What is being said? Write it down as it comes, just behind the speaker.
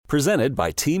Presented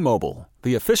by T-Mobile,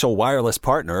 the official wireless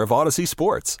partner of Odyssey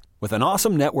Sports. With an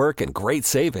awesome network and great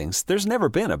savings, there's never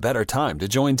been a better time to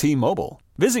join T-Mobile.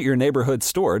 Visit your neighborhood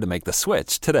store to make the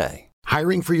switch today.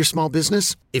 Hiring for your small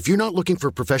business? If you're not looking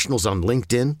for professionals on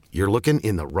LinkedIn, you're looking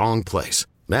in the wrong place.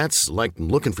 That's like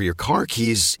looking for your car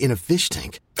keys in a fish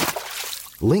tank.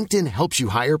 LinkedIn helps you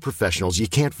hire professionals you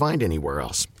can't find anywhere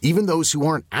else, even those who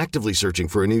aren't actively searching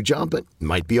for a new job but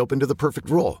might be open to the perfect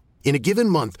role. In a given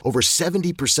month, over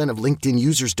 70% of LinkedIn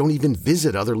users don't even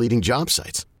visit other leading job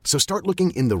sites. So start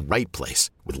looking in the right place.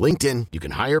 With LinkedIn, you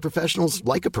can hire professionals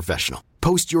like a professional.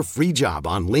 Post your free job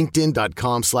on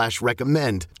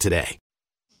linkedin.com/recommend today.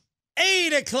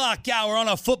 8 o'clock hour on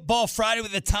a football Friday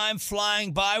with the time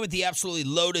flying by with the absolutely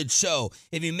loaded show.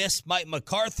 If you missed Mike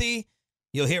McCarthy,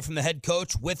 you'll hear from the head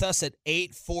coach with us at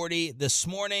 8:40 this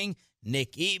morning.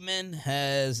 Nick Eatman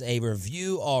has a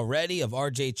review already of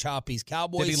R.J. Choppy's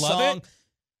Cowboys Did he love song. it?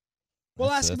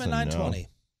 We'll ask him at 9:20. No.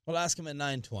 We'll ask him at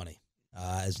 9:20.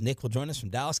 As Nick will join us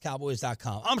from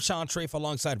DallasCowboys.com. I'm Sean Trafe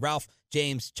alongside Ralph,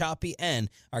 James, Choppy, and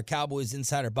our Cowboys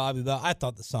insider, Bobby Bell. I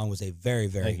thought the song was a very,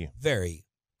 very, very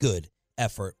good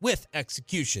effort with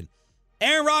execution.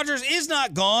 Aaron Rodgers is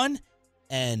not gone,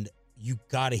 and you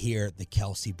got to hear the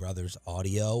Kelsey brothers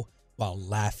audio while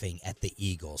laughing at the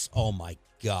Eagles. Oh, my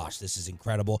gosh, this is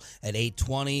incredible. At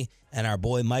 8:20, and our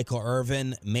boy Michael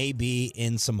Irvin may be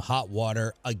in some hot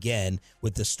water again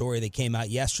with the story that came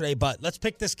out yesterday. But let's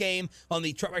pick this game on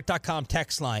the TruckWreck.com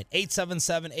text line,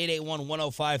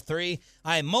 877-881-1053.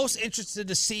 I am most interested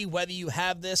to see whether you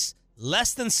have this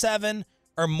less than 7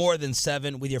 or more than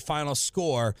 7 with your final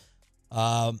score.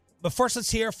 But first,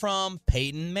 let's hear from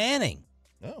Peyton Manning.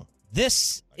 Oh.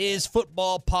 This is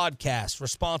Football Podcast,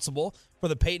 responsible for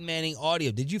the Peyton Manning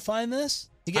audio. Did you find this?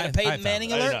 You get a Peyton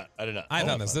Manning alert? I did not. I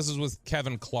found this. This is with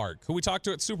Kevin Clark, who we talked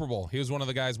to at Super Bowl. He was one of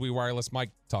the guys we wireless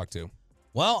Mike talked to.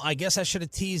 Well, I guess I should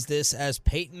have teased this as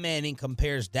Peyton Manning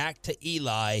compares Dak to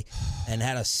Eli and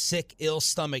had a sick, ill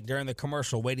stomach during the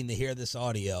commercial waiting to hear this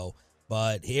audio.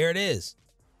 But here it is.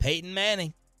 Peyton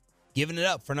Manning giving it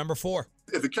up for number 4.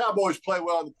 If the Cowboys play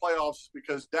well in the playoffs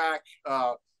because Dak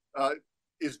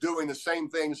is doing the same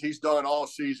things he's done all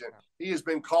season. He has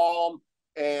been calm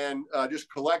and just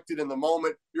collected in the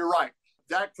moment. You're right.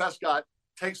 Dak Prescott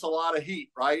takes a lot of heat,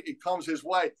 right? It comes his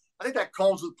way. I think that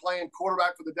comes with playing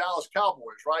quarterback for the Dallas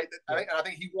Cowboys, right? I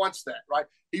think he wants that, right?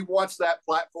 He wants that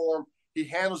platform. He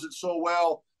handles it so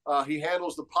well. He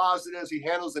handles the positives. He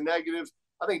handles the negatives.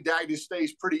 I think Dak just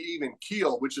stays pretty even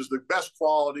keel, which is the best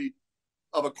quality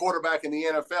of a quarterback in the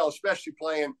NFL, especially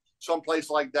playing someplace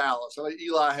like Dallas. I think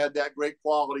Eli had that great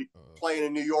quality playing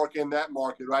in New York in that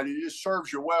market, right? It just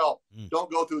serves you well. Don't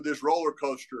go through this roller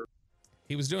coaster.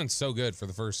 He was doing so good for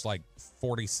the first,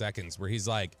 40 seconds where he's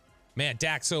like, man,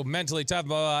 Dak's so mentally tough,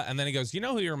 blah, blah. And then he goes, you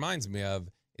know who he reminds me of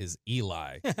is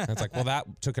Eli. And it's like, well, that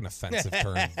took an offensive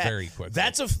turn very quickly.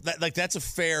 That's a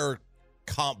fair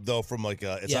comp, though, from it's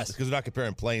not because they're not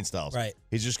comparing playing styles. Right.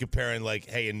 He's just comparing,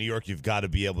 hey, in New York, you've got to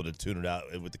be able to tune it out.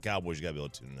 With the Cowboys, you got to be able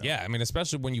to tune it out. Yeah, I mean,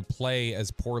 especially when you play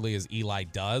as poorly as Eli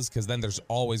does, because then there's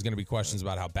always going to be questions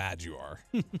about how bad you are.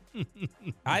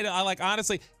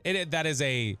 Honestly, that is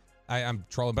I'm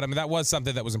trolling, but I mean, that was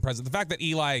something that was impressive. The fact that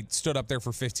Eli stood up there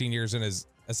for 15 years and is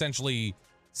essentially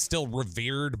still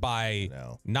revered by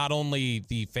not only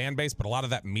the fan base, but a lot of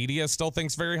that media still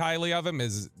thinks very highly of him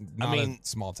is not a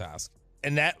small task.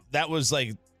 And that was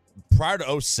prior to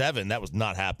 2007, that was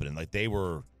not happening.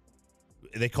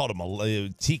 They called him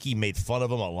Tiki made fun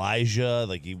of him, Elijah.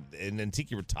 And then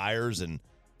Tiki retires and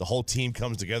the whole team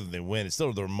comes together and they win. It's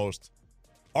still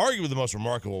arguably the most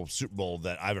remarkable Super Bowl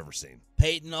that I've ever seen.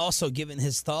 Peyton also giving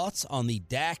his thoughts on the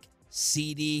Dak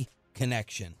CD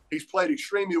connection. He's played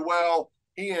extremely well.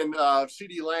 He and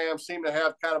CeeDee Lamb seem to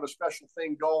have kind of a special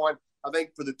thing going. I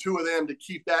think for the two of them to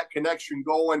keep that connection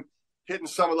going, hitting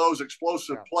some of those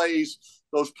explosive plays,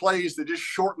 those plays that just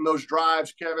shorten those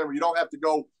drives, Kevin, where you don't have to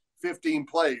go 15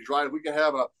 plays, right? If we can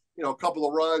have a couple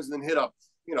of runs and then hit a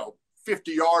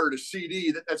 50-yarder to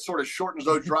CD, that sort of shortens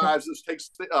those drives. This takes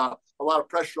a lot of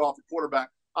pressure off the quarterback.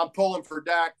 I'm pulling for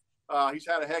Dak. He's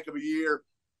had a heck of a year.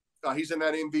 He's in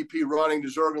that MVP running,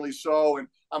 deservingly so, and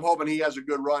I'm hoping he has a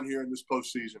good run here in this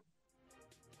postseason.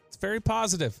 It's very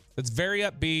positive. It's very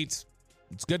upbeat.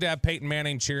 It's good to have Peyton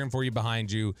Manning cheering for you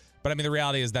behind you. But, I mean, the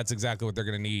reality is that's exactly what they're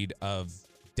going to need of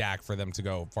Dak for them to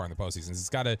go far in the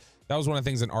postseason. That was one of the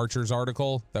things in Archer's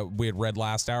article that we had read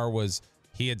last hour was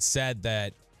he had said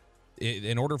that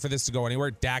in order for this to go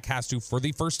anywhere, Dak has to, for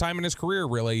the first time in his career,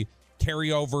 really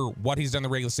carry over what he's done in the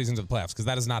regular season to the playoffs because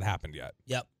that has not happened yet.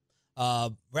 Yep.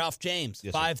 Ralph James,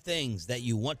 Yes, 5 things that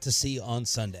you want to see on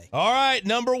Sunday. All right,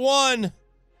 number 1.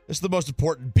 This is the most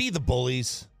important. Be the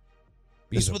bullies.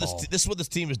 This is what this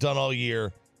team has done all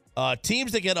year.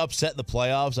 Teams that get upset in the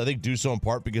playoffs, I think, do so in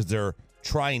part because they're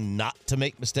trying not to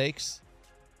make mistakes.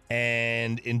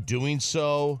 And in doing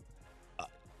so,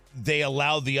 they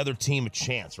allow the other team a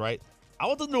chance, right? I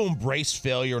want them to embrace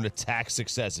failure and attack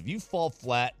success. If you fall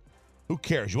flat, who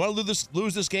cares? You want to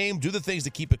lose this game? Do the things to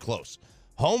keep it close.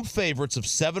 Home favorites of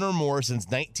 7 or more since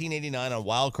 1989 on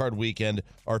Wild Card Weekend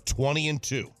are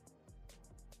 20-2.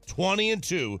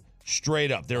 20-2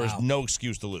 straight up. There is no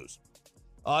excuse to lose.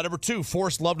 Number 2,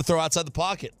 Forrest Love to throw outside the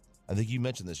pocket. I think you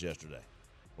mentioned this yesterday.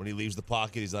 When he leaves the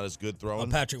pocket, he's not as good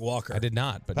throwing. Patrick Walker. I did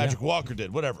not, but Patrick Walker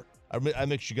did. Whatever. I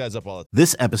mix you guys up all the time.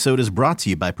 This episode is brought to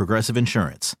you by Progressive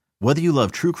Insurance. Whether you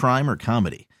love true crime or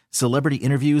comedy, celebrity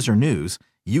interviews or news,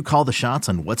 you call the shots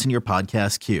on what's in your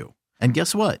podcast queue. And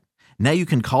guess what? Now you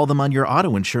can call them on your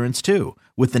auto insurance too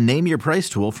with the Name Your Price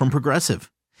tool from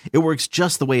Progressive. It works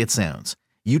just the way it sounds.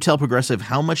 You tell Progressive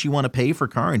how much you want to pay for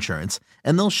car insurance,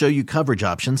 and they'll show you coverage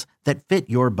options that fit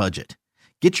your budget.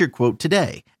 Get your quote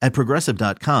today at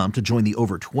Progressive.com to join the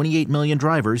over 28 million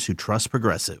drivers who trust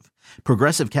Progressive.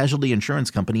 Progressive Casualty Insurance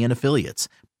Company and Affiliates.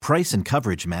 Price and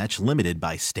coverage match limited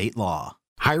by state law.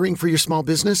 Hiring for your small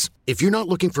business? If you're not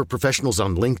looking for professionals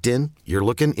on LinkedIn, you're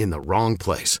looking in the wrong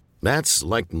place. That's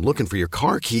like looking for your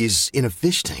car keys in a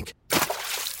fish tank.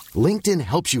 LinkedIn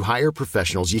helps you hire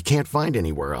professionals you can't find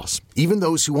anywhere else, even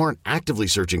those who aren't actively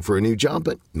searching for a new job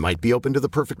but might be open to the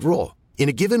perfect role. In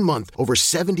a given month, over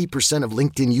 70% of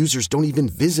LinkedIn users don't even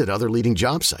visit other leading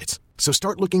job sites. So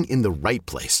start looking in the right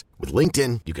place. With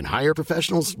LinkedIn, you can hire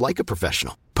professionals like a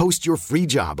professional. Post your free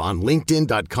job on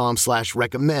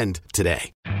linkedin.com/recommend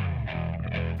today.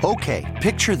 Okay,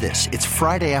 picture this. It's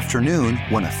Friday afternoon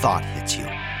when a thought hits you.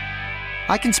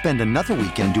 I can spend another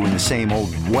weekend doing the same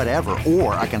old whatever,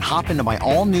 or I can hop into my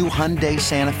all-new Hyundai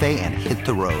Santa Fe and hit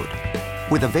the road.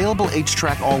 With available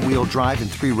H-Track all-wheel drive and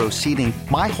 3-row seating,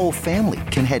 my whole family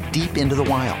can head deep into the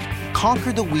wild.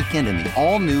 Conquer the weekend in the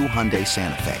all-new Hyundai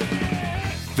Santa Fe.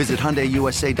 Visit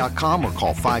HyundaiUSA.com or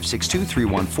call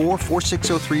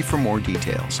 562-314-4603 for more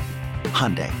details.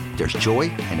 Hyundai, there's joy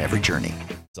in every journey.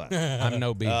 I'm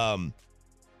no beat.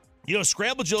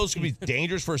 Scramble Joe's can be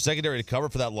dangerous for a secondary to cover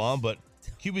for that long, but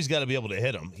QB's got to be able to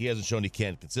hit him. He hasn't shown he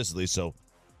can consistently, so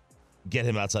get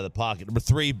him outside the pocket. Number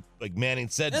 3, like Manning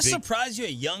said. Does it surprise you a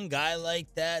young guy like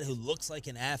that who looks like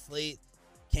an athlete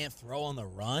can't throw on the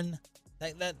run?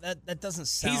 That doesn't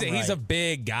sound right. He's a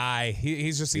big guy.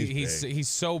 He's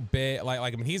so big.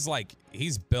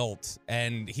 He's built,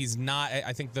 and he's not.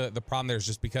 I think the problem there is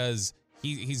just because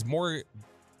he's more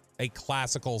a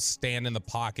classical stand in the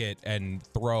pocket and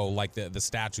throw, like the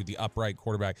statue, the upright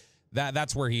quarterback.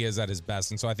 That's where he is at his best,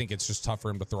 and so I think it's just tough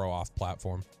for him to throw off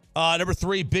platform. Number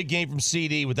 3, big game from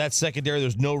CD. With that secondary,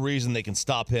 there's no reason they can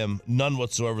stop him. None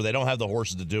whatsoever. They don't have the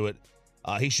horses to do it.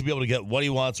 He should be able to get what he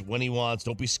wants, when he wants.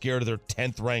 Don't be scared of their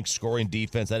 10th-ranked scoring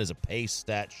defense. That is a pace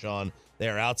stat, Sean. They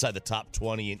are outside the top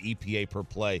 20 in EPA per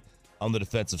play on the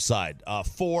defensive side.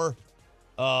 4,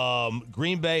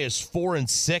 Green Bay is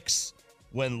 4-6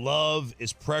 when Love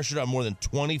is pressured on more than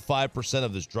 25%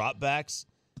 of his dropbacks,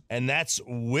 and that's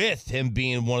with him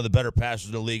being one of the better passers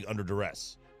in the league under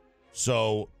duress.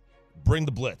 So bring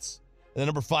the blitz. And then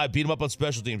number 5, beat them up on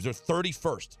special teams. They're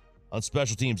 31st on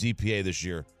special teams EPA this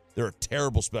year. They're a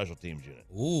terrible special teams unit.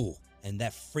 Ooh, and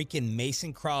that freaking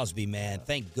Mason Crosby, man.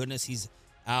 Thank goodness he's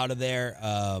out of there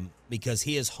because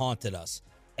he has haunted us.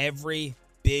 Every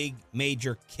big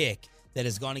major kick that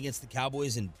has gone against the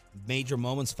Cowboys in major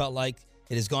moments felt like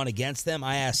it has gone against them.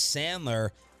 I asked Sandler,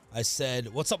 I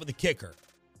said, what's up with the kicker?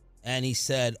 And he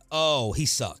said, oh, he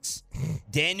sucks.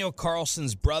 Daniel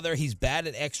Carlson's brother, he's bad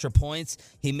at extra points.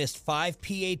 He missed 5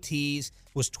 PATs,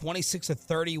 was 26 of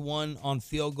 31 on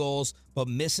field goals, but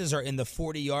misses are in the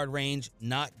 40-yard range,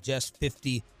 not just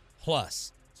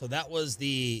 50-plus. So that was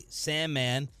the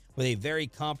Sandman with a very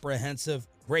comprehensive,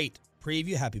 great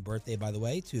preview. Happy birthday, by the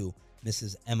way, to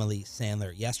Mrs. Emily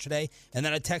Sandler yesterday. And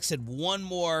then I texted one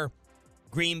more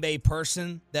Green Bay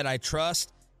person that I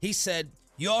trust. He said,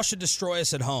 you all should destroy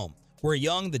us at home. We're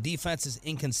young. The defense is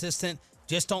inconsistent.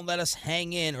 Just don't let us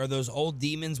hang in or those old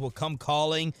demons will come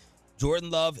calling.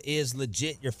 Jordan Love is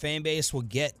legit. Your fan base will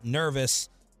get nervous.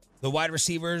 The wide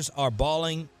receivers are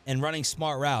balling and running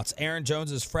smart routes. Aaron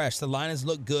Jones is fresh. The Lions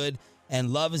look good,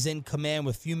 and Love is in command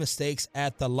with few mistakes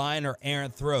at the line or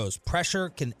errant throws. Pressure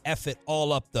can F it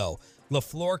all up, though.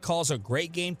 LaFleur calls a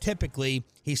great game typically.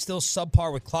 He's still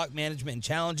subpar with clock management and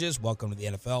challenges. Welcome to the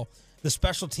NFL. The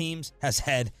special teams has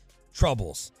had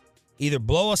troubles. Either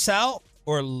blow us out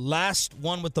or last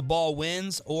one with the ball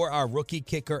wins, or our rookie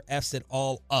kicker F's it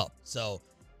all up. So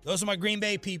those are my Green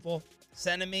Bay people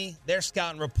sending me their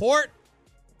scouting report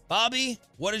Bobby,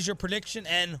 what is your prediction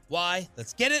and why?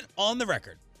 Let's get it on the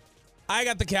record. I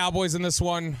got the Cowboys in this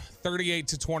one,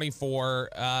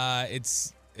 38-24.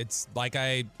 It's like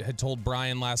I had told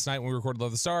Brian last night when we recorded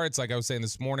Love the Star. It's like I was saying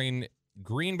this morning.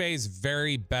 Green Bay's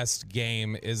very best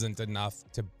game isn't enough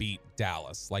to beat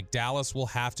Dallas. Like, Dallas will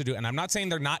have to do, and I'm not saying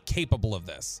they're not capable of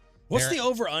this. What's the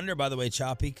over-under, by the way,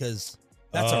 Choppy? Because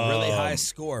that's a really high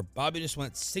score. Bobby just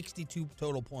went 62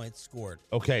 total points scored.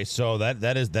 Okay, so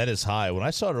that is high. When I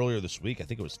saw it earlier this week, I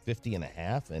think it was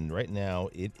 50.5, and right now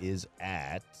it is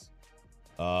at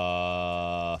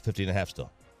 50.5 still.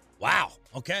 Wow.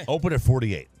 Okay. Open at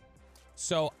 48.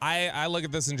 So I look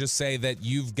at this and just say that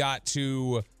you've got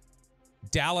to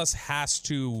 – Dallas has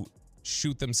to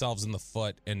shoot themselves in the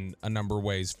foot in a number of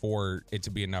ways for it to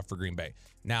be enough for Green Bay.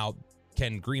 Now,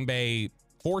 can Green Bay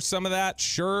force some of that?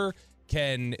 Sure.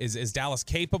 Is Dallas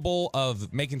capable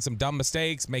of making some dumb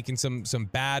mistakes, making some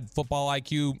bad football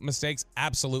IQ mistakes?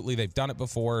 Absolutely. They've done it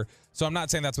before. So I'm not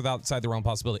saying that's outside the realm of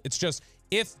possibility. It's just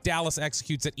if Dallas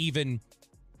executes at even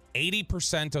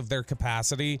 80% of their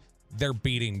capacity, they're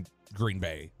beating Green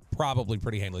Bay probably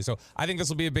pretty handily. So I think this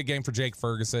will be a big game for Jake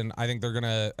Ferguson. I think they're going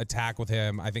to attack with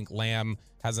him. I think Lamb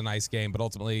has a nice game, but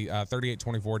ultimately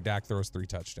 38-24, Dak throws 3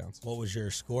 touchdowns. What was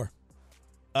your score?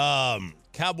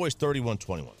 Cowboys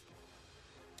 31-21.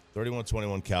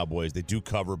 31-21 Cowboys. They do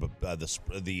cover, but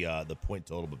the point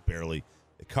total, but barely.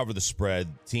 They cover the spread.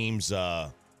 Teams who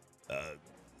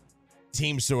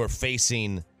are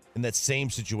facing in that same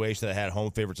situation that had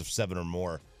home favorites of 7 or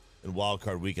more in Wild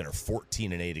Card Weekend are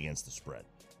 14-8 against the spread,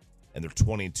 and they're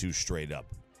 20-2 straight up.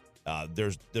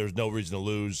 There's no reason to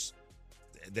lose.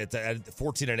 That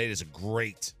 14-8 is a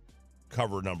great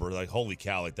cover number. Like, holy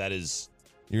cow! Like, that is,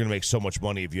 you're gonna make so much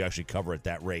money if you actually cover at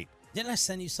that rate. Didn't I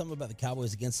send you something about the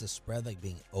Cowboys against the spread, like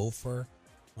being over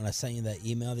when I sent you that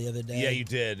email the other day? Yeah, you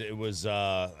did. It was.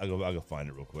 I'll go find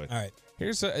it real quick. All right.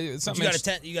 Here's something.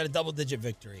 You got a double-digit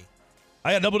victory.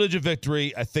 I got double-digit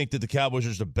victory. I think that the Cowboys are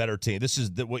just a better team. This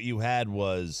is what you had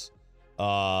was, it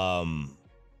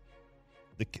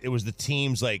was the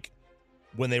teams like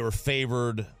when they were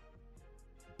favored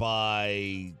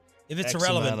by. If it's X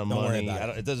irrelevant, amount of don't money. worry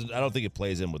about it. I don't think it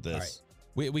plays in with this. All right.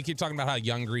 We keep talking about how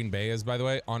young Green Bay is, by the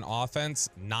way. On offense,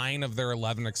 9 of their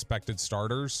 11 expected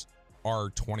starters are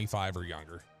 25 or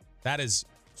younger. That is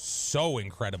so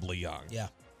incredibly young. Yeah.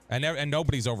 And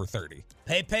nobody's over 30.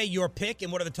 Pepe, your pick,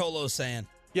 and what are the Tolos saying?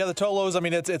 Yeah, the Tolos, I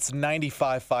mean, it's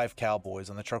 95-5 Cowboys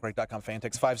on the truckwreck.com fan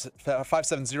text.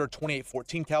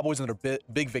 570-2814 Cowboys, and their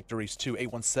big victories, too.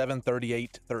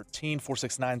 817-38-13,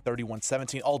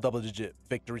 469-31-17. All double-digit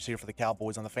victories here for the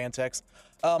Cowboys on the fan text.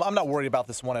 I'm not worried about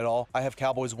this one at all. I have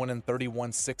Cowboys winning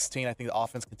 31-16. I think the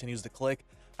offense continues to click.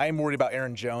 I am worried about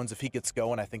Aaron Jones. If he gets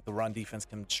going, I think the run defense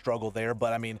can struggle there.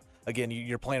 But, I mean, again,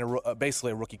 you're playing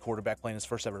basically a rookie quarterback playing his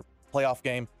first ever playoff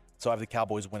game. So I have the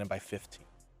Cowboys winning by 15.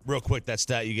 Real quick, that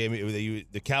stat you gave me,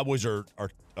 the Cowboys are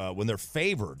when they're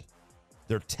favored,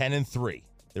 they're 10-3.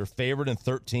 They're favored in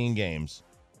 13 games,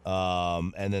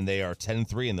 and then they are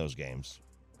 10-3 in those games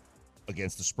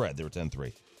against the spread. They were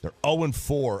 10-3. They're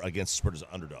 0-4 against the spread as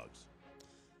underdogs.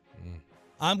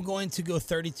 I'm going to go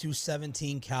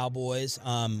 32-17 Cowboys.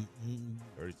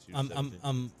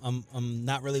 32-17. I'm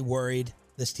not really worried.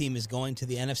 This team is going to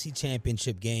the NFC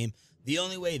Championship game. The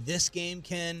only way this game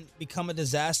can become a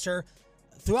disaster.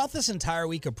 Throughout this entire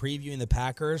week of previewing the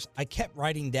Packers, I kept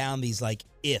writing down these, like,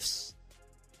 ifs.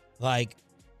 Like,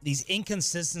 these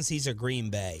inconsistencies of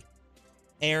Green Bay.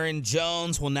 Aaron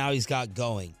Jones, well, now he's got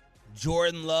going.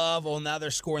 Jordan Love, well, now they're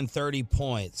scoring 30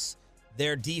 points.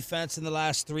 Their defense in the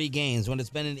last 3 games, when it's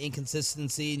been an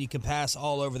inconsistency and you can pass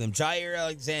all over them. Jair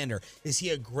Alexander, is he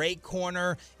a great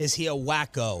corner? Is he a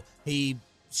wacko? He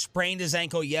sprained his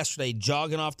ankle yesterday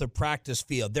jogging off the practice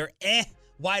field. They're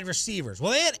wide receivers.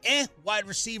 Well, they had wide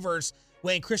receivers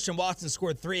when Christian Watson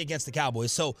scored 3 against the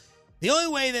Cowboys. So the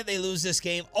only way that they lose this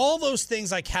game, all those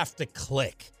things like have to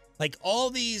click. Like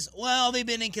all these, well, they've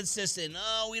been inconsistent.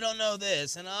 Oh, we don't know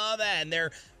this and all that.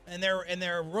 And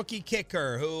their rookie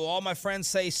kicker, who all my friends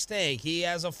say stink. He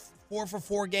has a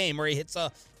 4-for-4 game where he hits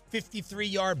a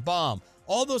 53-yard bomb.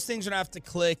 All those things are going to have to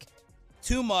click.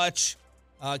 Too much.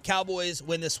 Cowboys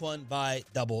win this one by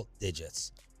double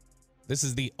digits. This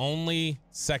is the only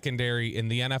secondary in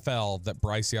the NFL that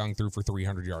Bryce Young threw for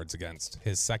 300 yards against.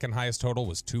 His second highest total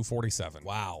was 247.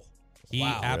 Wow. He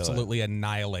absolutely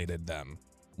annihilated them.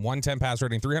 110 pass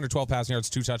rating, 312 passing yards,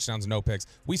 2 touchdowns, no picks.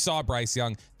 We saw Bryce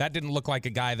Young. That didn't look like a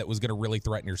guy that was going to really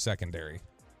threaten your secondary.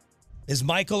 Is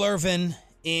Michael Irvin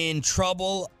in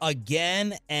trouble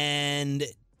again? And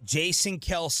Jason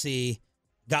Kelce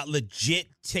got legit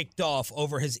ticked off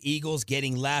over his Eagles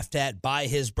getting laughed at by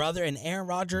his brother. And Aaron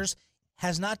Rodgers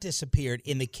has not disappeared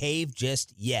in the cave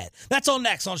just yet. That's all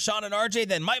next on Sean and RJ,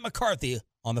 then Mike McCarthy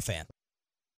on The Fan.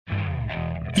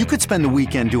 You could spend the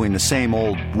weekend doing the same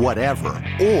old whatever,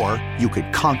 or you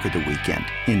could conquer the weekend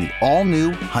in the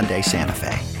all-new Hyundai Santa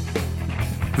Fe.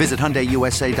 Visit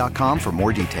HyundaiUSA.com for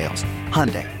more details.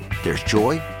 Hyundai, there's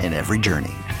joy in every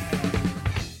journey.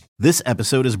 This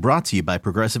episode is brought to you by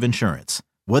Progressive Insurance.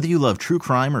 Whether you love true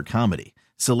crime or comedy,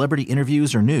 celebrity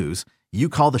interviews or news, you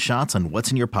call the shots on what's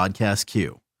in your podcast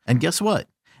queue. And guess what?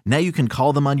 Now you can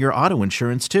call them on your auto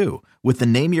insurance too with the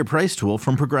Name Your Price tool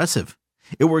from Progressive.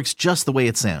 It works just the way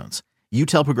it sounds. You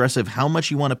tell Progressive how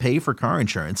much you want to pay for car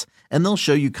insurance, and they'll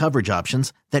show you coverage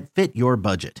options that fit your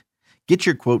budget. Get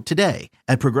your quote today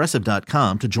at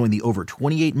Progressive.com to join the over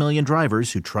 28 million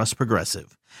drivers who trust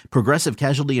Progressive. Progressive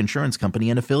Casualty Insurance Company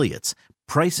and Affiliates.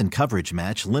 Price and coverage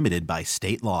match limited by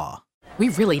state law. We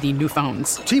really need new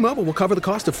phones. T-Mobile will cover the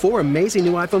cost of 4 amazing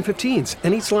new iPhone 15s,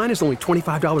 and each line is only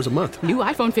 $25 a month. New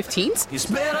iPhone 15s? It's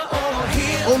better over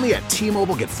here. Only at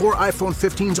T-Mobile, get 4 iPhone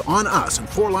 15s on us and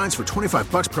 4 lines for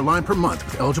 $25 per line per month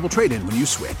with eligible trade-in when you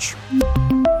switch.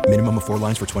 Minimum of 4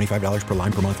 lines for $25 per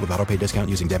line per month with autopay discount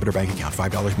using debit or bank account.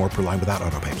 $5 more per line without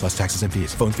autopay, plus taxes and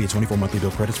fees. Phone fee at 24 monthly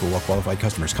bill credits for well-qualified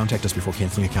customers. Contact us before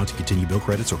canceling account to continue bill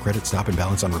credits or credit stop and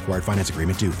balance on required finance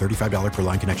agreement due. $35 per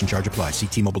line connection charge applies. See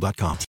T-Mobile.com.